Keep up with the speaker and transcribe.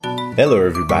Hello,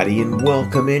 everybody, and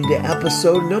welcome into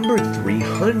episode number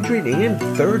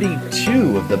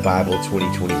 332 of the Bible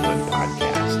 2021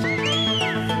 podcast.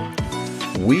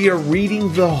 We are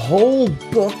reading the whole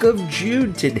book of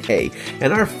Jude today,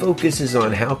 and our focus is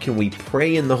on how can we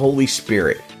pray in the Holy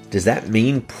Spirit. Does that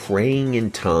mean praying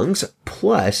in tongues?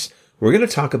 Plus, we're going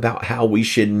to talk about how we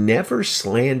should never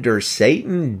slander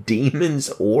Satan,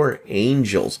 demons, or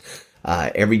angels.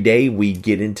 Every day we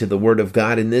get into the Word of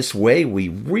God in this way. We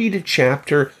read a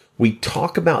chapter, we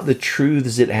talk about the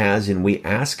truths it has, and we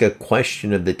ask a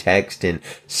question of the text and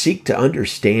seek to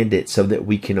understand it so that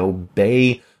we can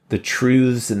obey the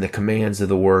truths and the commands of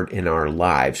the Word in our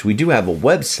lives. We do have a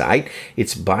website.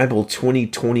 It's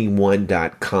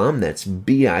Bible2021.com. That's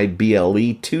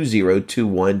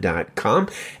Bible2021.com.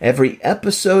 Every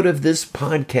episode of this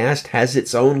podcast has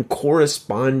its own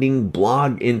corresponding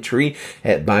blog entry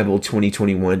at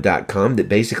Bible2021.com that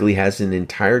basically has an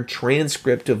entire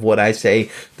transcript of what I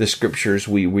say, the scriptures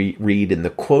we read, and the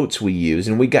quotes we use.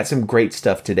 And we got some great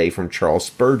stuff today from Charles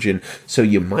Spurgeon, so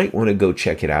you might want to go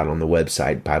check it out on the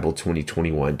website, Bible2021.com.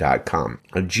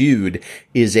 Jude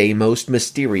is a most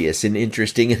mysterious and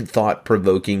interesting and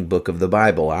thought-provoking book of the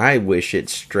Bible. I wish it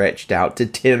stretched out to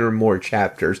 10 or more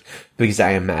chapters, because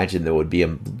I imagine there would be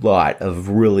a lot of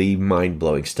really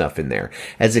mind-blowing stuff in there.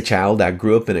 As a child, I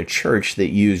grew up in a church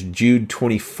that used Jude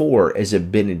 24 as a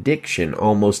benediction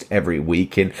almost every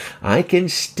week, and I can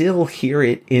still hear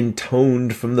it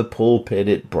intoned from the pulpit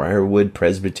at Briarwood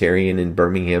Presbyterian in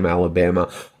Birmingham,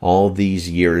 Alabama, all these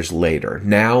years later.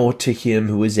 Now to him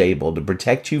who is able to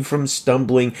protect you from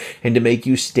stumbling and to make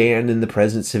you stand in the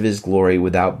presence of his glory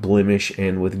without blemish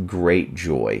and with great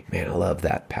joy. Man, I love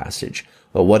that passage.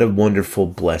 Well, what a wonderful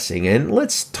blessing. And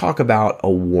let's talk about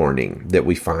a warning that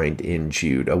we find in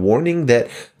Jude. A warning that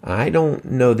I don't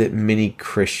know that many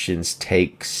Christians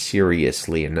take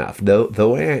seriously enough.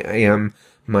 Though I am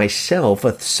myself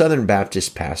a Southern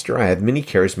Baptist pastor, I have many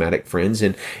charismatic friends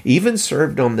and even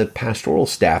served on the pastoral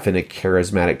staff in a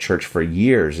charismatic church for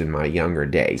years in my younger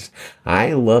days.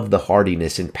 I love the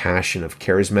heartiness and passion of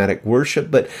charismatic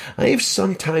worship, but I have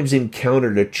sometimes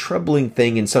encountered a troubling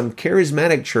thing in some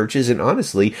charismatic churches, and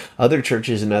honestly, other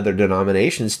churches and other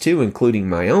denominations too, including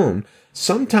my own.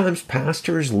 Sometimes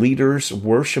pastors, leaders,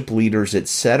 worship leaders,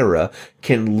 etc.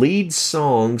 can lead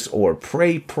songs or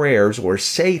pray prayers or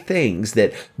say things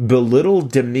that belittle,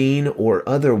 demean, or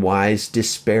otherwise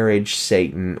disparage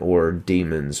Satan or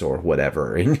demons or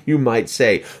whatever. And you might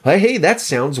say, hey, that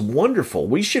sounds wonderful.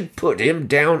 We should put him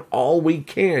down all we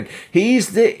can.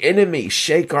 He's the enemy.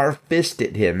 Shake our fist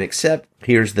at him. Except,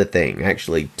 here's the thing.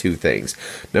 Actually, two things.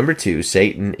 Number two,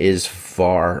 Satan is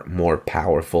far more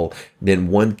powerful than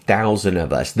 1,000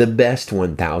 of us, the best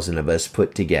 1,000 of us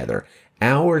put together.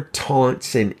 Our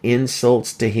taunts and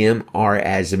insults to him are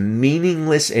as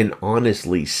meaningless and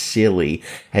honestly silly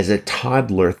as a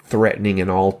toddler threatening an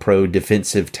all-pro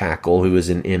defensive tackle who is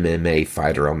an MMA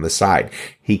fighter on the side.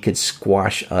 He could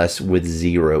squash us with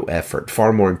zero effort.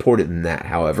 Far more important than that,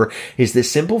 however, is the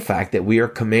simple fact that we are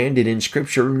commanded in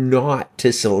Scripture not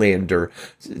to slander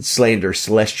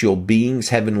celestial beings,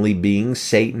 heavenly beings,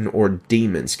 Satan, or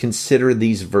demons. Consider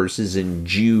these verses in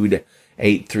Jude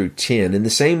 8 through 10. In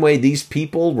the same way, these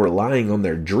people, relying on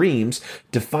their dreams,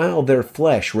 defile their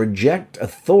flesh, reject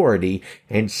authority,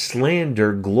 and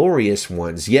slander glorious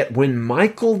ones. Yet when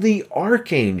Michael the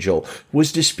archangel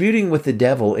was disputing with the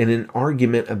devil in an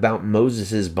argument about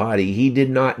Moses' body, he did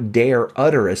not dare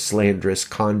utter a slanderous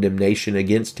condemnation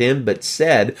against him, but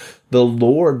said, "The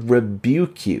Lord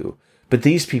rebuke you." But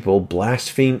these people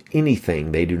blaspheme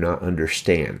anything they do not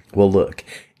understand. Well, look,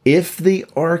 if the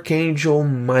archangel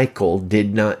Michael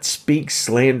did not speak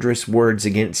slanderous words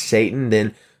against Satan,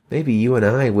 then maybe you and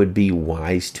I would be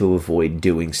wise to avoid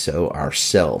doing so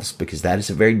ourselves, because that is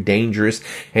a very dangerous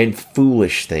and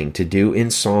foolish thing to do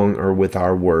in song or with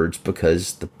our words,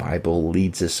 because the Bible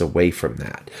leads us away from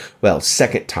that. Well,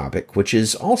 second topic, which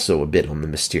is also a bit on the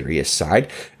mysterious side,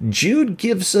 Jude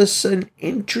gives us an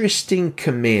interesting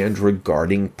command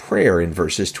regarding prayer in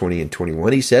verses 20 and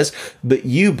 21. He says, "But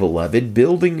you, beloved,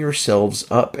 building yourselves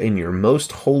up in your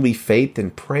most holy faith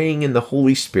and praying in the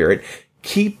Holy Spirit,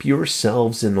 keep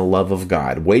yourselves in the love of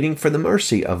God, waiting for the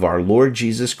mercy of our Lord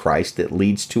Jesus Christ that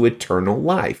leads to eternal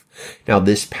life." Now,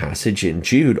 this passage in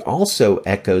Jude also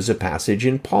echoes a passage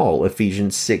in Paul,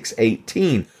 Ephesians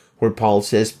 6:18, where Paul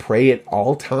says, "Pray at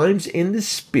all times in the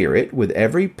Spirit with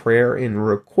every prayer and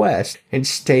request, and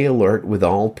stay alert with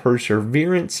all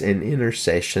perseverance and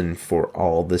intercession for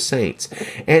all the saints."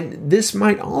 And this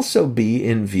might also be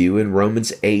in view in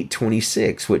Romans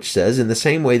 8:26, which says, "In the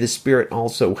same way the Spirit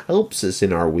also helps us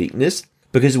in our weakness,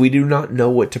 because we do not know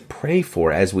what to pray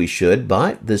for as we should,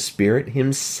 but the Spirit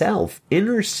himself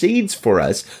intercedes for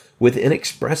us with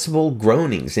inexpressible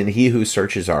groanings, and he who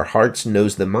searches our hearts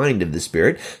knows the mind of the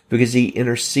Spirit, because he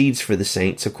intercedes for the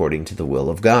saints according to the will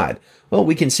of God. Well,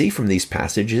 we can see from these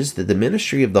passages that the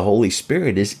ministry of the Holy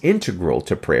Spirit is integral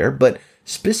to prayer, but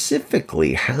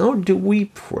specifically, how do we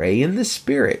pray in the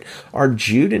Spirit? Are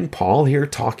Jude and Paul here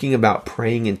talking about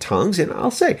praying in tongues? And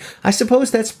I'll say, I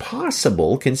suppose that's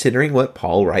possible, considering what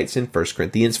Paul writes in 1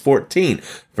 Corinthians 14.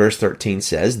 Verse 13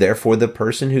 says, "Therefore the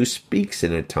person who speaks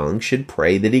in a tongue should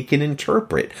pray that he can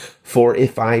interpret. For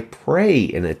if I pray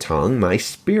in a tongue, my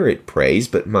spirit prays,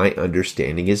 but my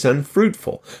understanding is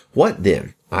unfruitful. What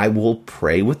then? I will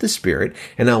pray with the Spirit,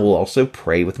 and I will also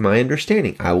pray with my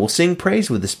understanding. I will sing praise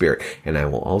with the Spirit, and I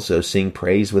will also sing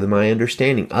praise with my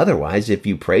understanding. Otherwise, if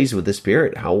you praise with the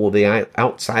Spirit, how will the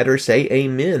outsider say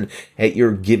amen at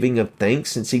your giving of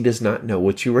thanks, since he does not know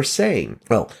what you are saying?"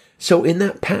 Well, so in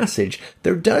that passage,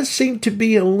 there does seem to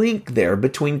be a link there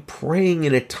between praying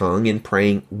in a tongue and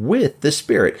praying with the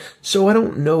Spirit. So I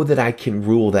don't know that I can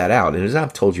rule that out. And as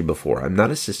I've told you before, I'm not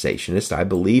a cessationist. I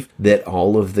believe that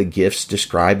all of the gifts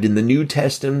described in the New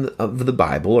Testament of the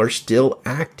Bible are still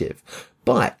active.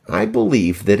 But I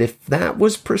believe that if that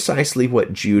was precisely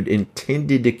what Jude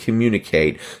intended to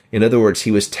communicate, in other words,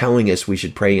 he was telling us we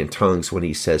should pray in tongues when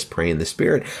he says pray in the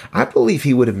Spirit, I believe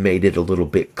he would have made it a little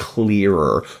bit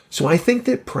clearer. So I think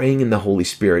that praying in the Holy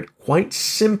Spirit quite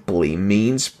simply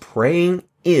means praying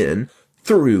in,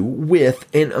 through, with,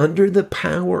 and under the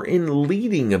power and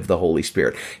leading of the Holy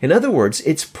Spirit. In other words,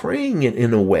 it's praying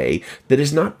in a way that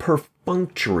is not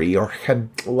perfunctory or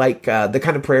like the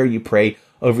kind of prayer you pray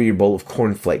over your bowl of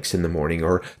cornflakes in the morning,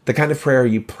 or the kind of prayer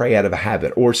you pray out of a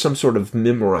habit, or some sort of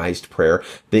memorized prayer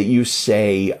that you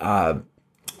say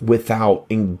without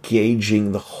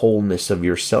engaging the wholeness of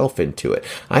yourself into it.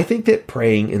 I think that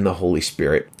praying in the Holy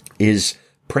Spirit is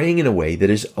praying in a way that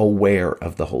is aware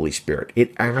of the Holy Spirit.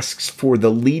 It asks for the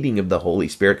leading of the Holy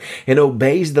Spirit and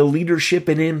obeys the leadership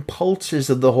and impulses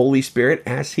of the Holy Spirit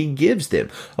as he gives them.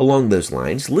 Along those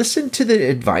lines, listen to the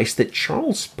advice that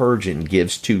Charles Spurgeon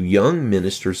gives to young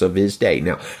ministers of his day.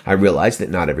 Now, I realize that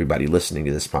not everybody listening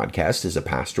to this podcast is a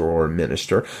pastor or a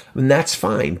minister, and that's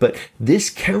fine, but this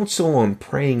counsel on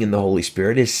praying in the Holy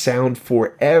Spirit is sound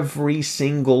for every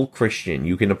single Christian.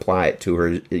 You can apply it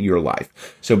to your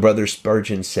life. So Brother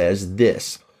Spurgeon says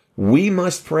this: "We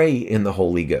must pray in the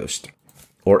Holy Ghost,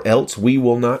 or else we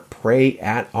will not pray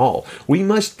at all. We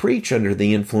must preach under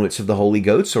the influence of the Holy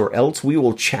Ghost, or else we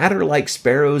will chatter like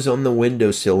sparrows on the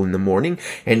windowsill in the morning,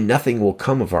 and nothing will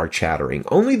come of our chattering.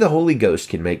 Only the Holy Ghost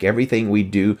can make everything we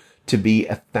do to be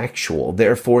effectual.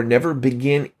 Therefore, never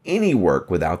begin any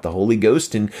work without the Holy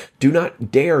Ghost, and do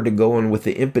not dare to go on with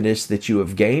the impetus that you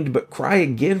have gained, but cry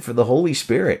again for the Holy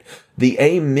Spirit. The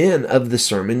amen of the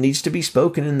sermon needs to be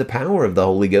spoken in the power of the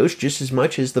Holy Ghost just as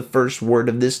much as the first word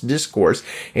of this discourse,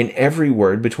 and every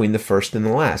word between the first and the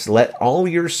last. Let all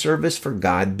your service for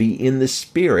God be in the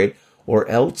Spirit, or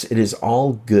else it is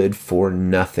all good for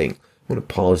nothing." I want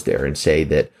to pause there and say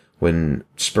that when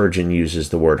Spurgeon uses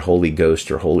the word Holy Ghost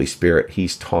or Holy Spirit,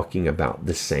 he's talking about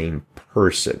the same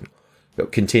person.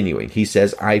 Continuing, he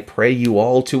says, "I pray you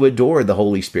all to adore the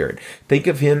Holy Spirit. Think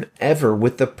of him ever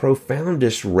with the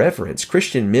profoundest reverence.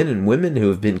 Christian men and women who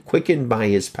have been quickened by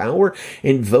his power,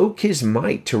 invoke his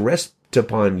might to rest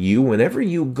upon you whenever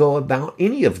you go about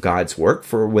any of God's work,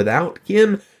 for without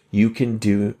him you can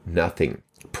do nothing.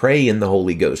 Pray in the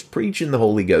Holy Ghost, preach in the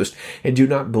Holy Ghost, and do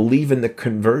not believe in the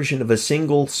conversion of a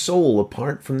single soul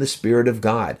apart from the Spirit of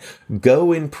God.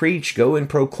 Go and preach, go and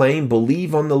proclaim,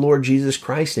 believe on the Lord Jesus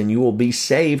Christ, and you will be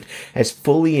saved as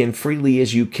fully and freely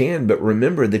as you can. But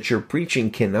remember that your preaching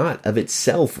cannot of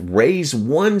itself raise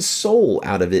one soul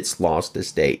out of its lost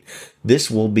estate.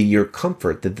 This will be your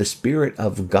comfort, that the Spirit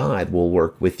of God will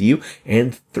work with you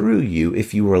and through you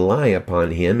if you rely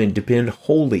upon him and depend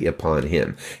wholly upon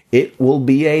him. It will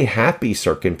be a happy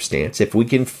circumstance if we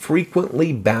can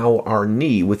frequently bow our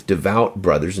knee with devout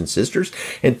brothers and sisters,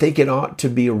 and think it ought to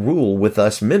be a rule with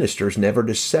us ministers never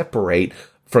to separate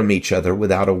from each other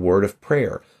without a word of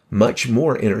prayer. Much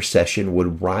more intercession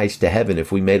would rise to heaven if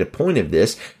we made a point of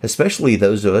this, especially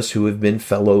those of us who have been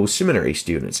fellow seminary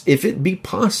students. If it be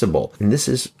possible," and this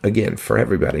is, again, for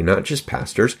everybody, not just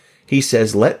pastors, he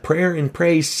says, "let prayer and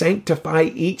praise sanctify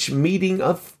each meeting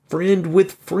of friend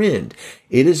with friend.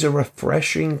 It is a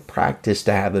refreshing practice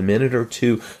to have a minute or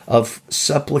two of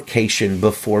supplication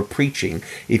before preaching,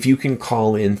 if you can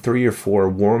call in 3 or 4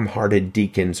 warm-hearted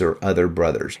deacons or other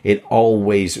brothers. It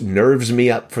always nerves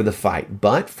me up for the fight,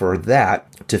 but for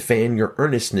that, to fan your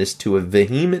earnestness to a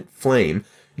vehement flame,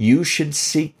 You should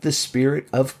seek the spirit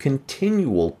of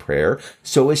continual prayer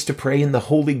so as to pray in the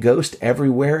Holy Ghost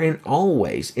everywhere and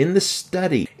always, in the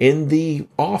study, in the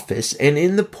office, and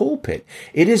in the pulpit.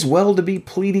 It is well to be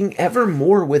pleading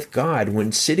evermore with God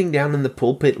when sitting down in the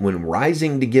pulpit, when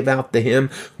rising to give out the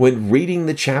hymn, when reading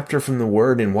the chapter from the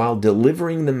Word, and while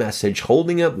delivering the message,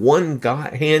 holding up one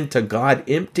hand to God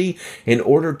empty in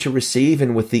order to receive,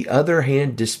 and with the other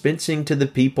hand dispensing to the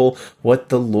people what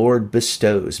the Lord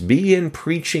bestows. Be in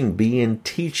preaching, be in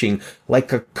teaching,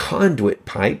 like a conduit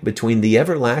pipe between the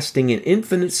everlasting and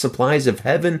infinite supplies of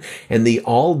heaven and the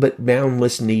all but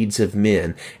boundless needs of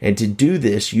men. And to do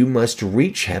this, you must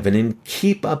reach heaven and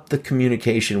keep up the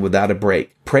communication without a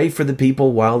break. Pray for the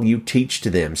people while you teach to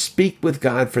them. Speak with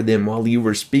God for them while you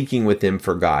are speaking with them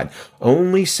for God.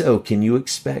 Only so can you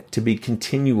expect to be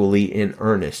continually in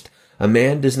earnest. A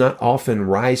man does not often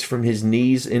rise from his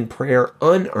knees in prayer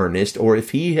unearnest, or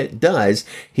if he does,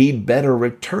 he'd better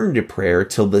return to prayer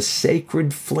till the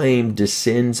sacred flame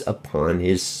descends upon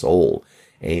his soul.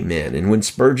 Amen. And when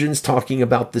Spurgeon's talking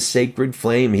about the sacred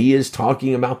flame, he is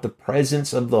talking about the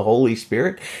presence of the Holy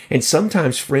Spirit. And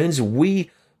sometimes, friends, we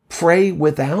pray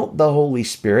without the Holy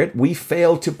Spirit. We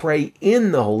fail to pray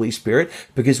in the Holy Spirit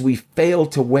because we fail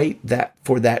to wait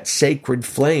for that sacred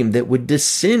flame that would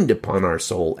descend upon our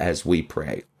soul as we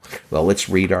pray. Well, let's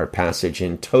read our passage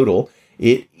in total.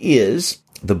 It is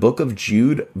the book of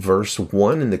Jude, verse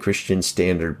 1 in the Christian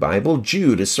Standard Bible.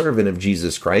 Jude, a servant of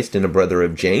Jesus Christ and a brother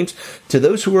of James, to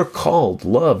those who are called,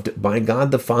 loved by God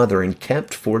the Father, and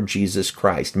kept for Jesus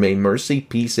Christ. May mercy,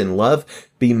 peace, and love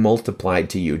be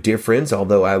multiplied to you. Dear friends,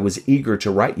 although I was eager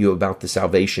to write you about the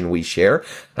salvation we share,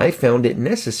 I found it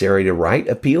necessary to write,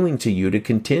 appealing to you to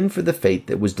contend for the faith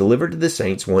that was delivered to the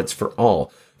saints once for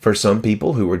all. For some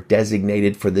people who were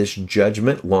designated for this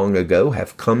judgment long ago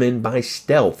have come in by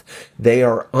stealth. They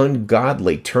are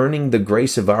ungodly, turning the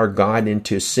grace of our God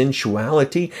into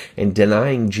sensuality and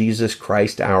denying Jesus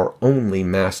Christ, our only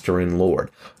Master and Lord.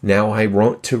 Now I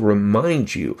want to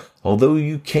remind you, although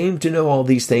you came to know all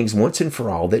these things once and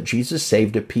for all, that Jesus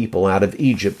saved a people out of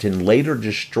Egypt and later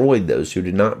destroyed those who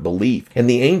did not believe. And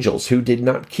the angels who did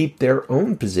not keep their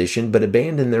own position but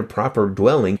abandoned their proper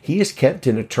dwelling, he is kept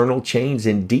in eternal chains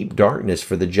in deep darkness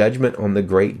for the judgment on the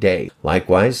great day.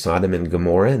 Likewise, Sodom and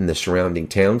Gomorrah and the surrounding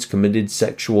towns committed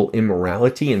sexual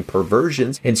immorality and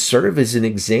perversions and serve as an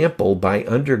example by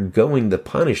undergoing the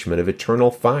punishment of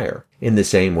eternal fire. In the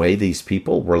same way, these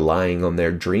people, relying on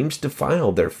their dreams,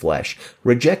 defile their flesh,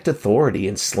 reject authority,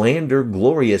 and slander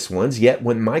glorious ones. Yet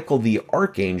when Michael the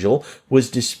archangel was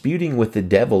disputing with the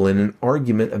devil in an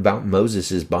argument about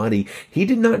Moses' body, he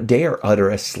did not dare utter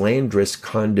a slanderous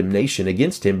condemnation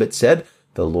against him, but said,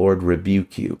 "The Lord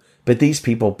rebuke you." But these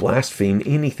people blaspheme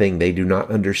anything they do not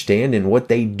understand, and what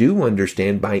they do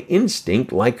understand by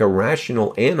instinct, like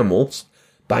irrational animals,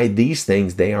 by these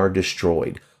things they are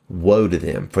destroyed. Woe to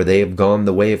them, for they have gone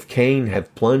the way of Cain,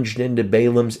 have plunged into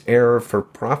Balaam's error for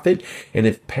profit, and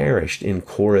have perished in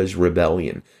Korah's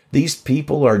rebellion. These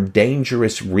people are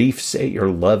dangerous reefs at your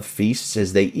love feasts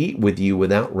as they eat with you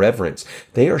without reverence.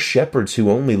 They are shepherds who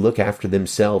only look after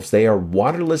themselves. They are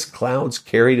waterless clouds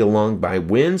carried along by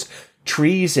winds,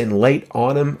 trees in late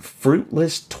autumn,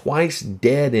 fruitless, twice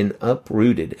dead and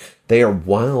uprooted. They are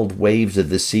wild waves of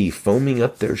the sea, foaming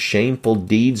up their shameful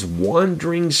deeds,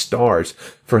 wandering stars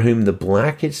for whom the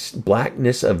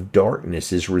blackness of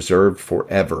darkness is reserved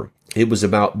forever. It was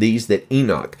about these that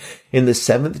Enoch, in the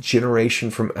 7th generation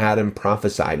from Adam,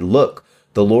 prophesied, "Look,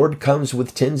 the Lord comes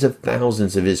with tens of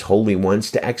thousands of his holy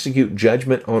ones to execute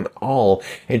judgment on all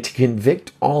and to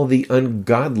convict all the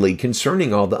ungodly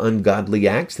concerning all the ungodly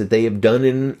acts that they have done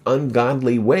in an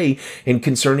ungodly way and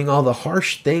concerning all the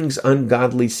harsh things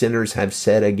ungodly sinners have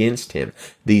said against him."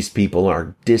 These people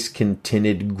are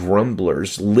discontented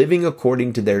grumblers, living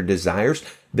according to their desires.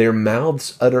 Their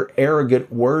mouths utter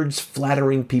arrogant words,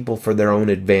 flattering people for their own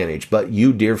advantage. But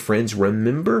you, dear friends,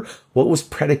 remember what was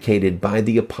predicated by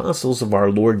the apostles of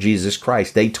our Lord Jesus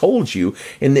Christ. They told you,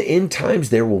 in the end times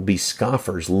there will be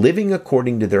scoffers, living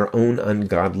according to their own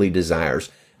ungodly desires.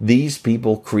 These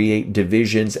people create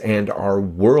divisions and are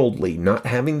worldly, not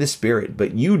having the Spirit.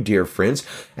 But you, dear friends,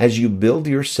 as you build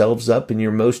yourselves up in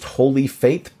your most holy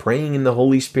faith, praying in the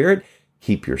Holy Spirit,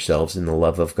 keep yourselves in the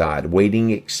love of God, waiting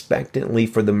expectantly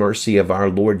for the mercy of our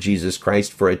Lord Jesus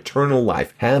Christ for eternal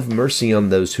life. Have mercy on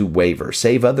those who waver.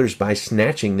 Save others by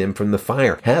snatching them from the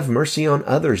fire. Have mercy on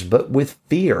others, but with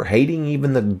fear, hating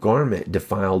even the garment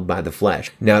defiled by the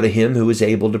flesh. Now to him who is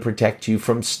able to protect you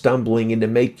from stumbling and to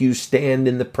make you stand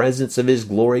in the presence of his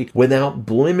glory without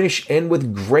blemish and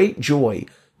with great joy,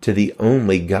 to the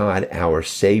only God, our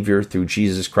Savior, through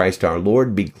Jesus Christ our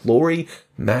Lord, be glory,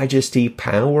 majesty,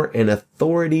 power, and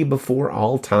authority before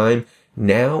all time,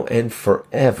 now and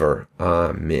forever.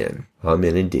 Amen.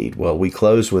 Amen indeed. Well, we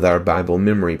close with our Bible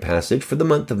memory passage for the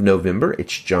month of November.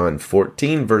 It's John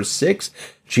 14, verse 6.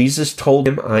 Jesus told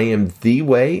him, I am the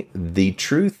way, the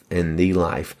truth, and the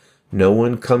life. No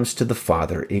one comes to the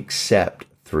Father except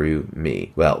through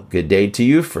me. Well, good day to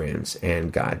you, friends,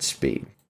 and Godspeed.